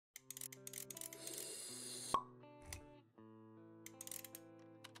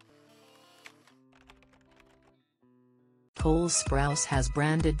Cole Sprouse has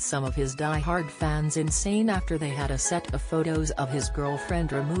branded some of his diehard fans insane after they had a set of photos of his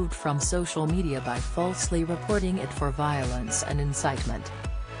girlfriend removed from social media by falsely reporting it for violence and incitement.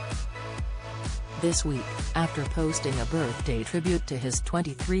 This week, after posting a birthday tribute to his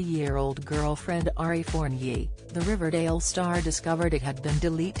 23-year-old girlfriend Ari Fournier, the Riverdale star discovered it had been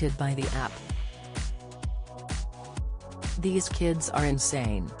deleted by the app. "These kids are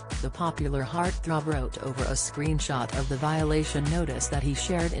insane," the popular heartthrob wrote over a screenshot of the violation notice that he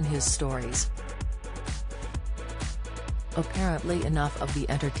shared in his stories. Apparently enough of the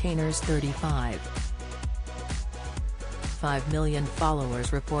entertainer's 35 million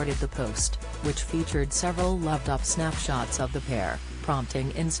followers reported the post, which featured several loved-up snapshots of the pair,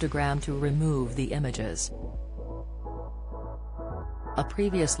 prompting Instagram to remove the images. A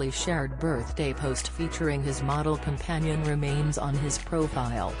previously shared birthday post featuring his model companion remains on his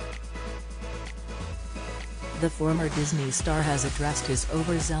profile. The former Disney star has addressed his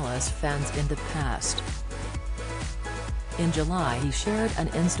overzealous fans in the past. In July he shared an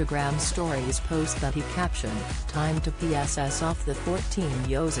Instagram stories post that he captioned, "Time to PSS off the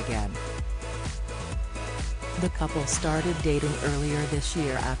 14-yos again." The couple started dating earlier this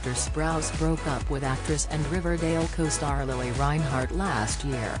year after Sprouse broke up with actress and Riverdale co-star Lily Reinhart last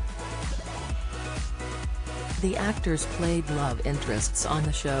year. The actors played love interests on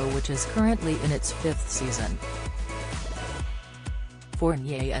the show, which is currently in its 5th season.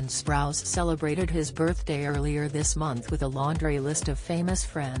 Fournier and Sprouse celebrated his birthday earlier this month with a laundry list of famous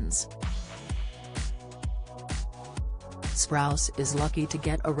friends. Sprouse is lucky to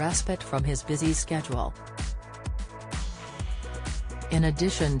get a respite from his busy schedule. In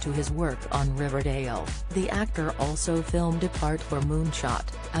addition to his work on Riverdale, the actor also filmed a part for Moonshot,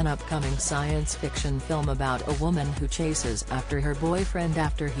 an upcoming science fiction film about a woman who chases after her boyfriend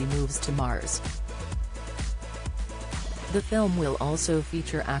after he moves to Mars. The film will also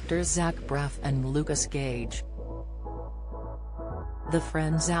feature actors Zach Braff and Lucas Gage. The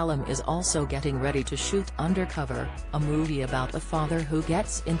Friends alum is also getting ready to shoot Undercover, a movie about a father who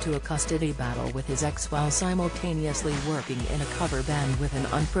gets into a custody battle with his ex while simultaneously working in a cover band with an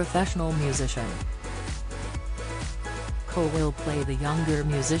unprofessional musician. Cole will play the younger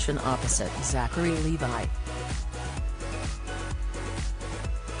musician opposite Zachary Levi.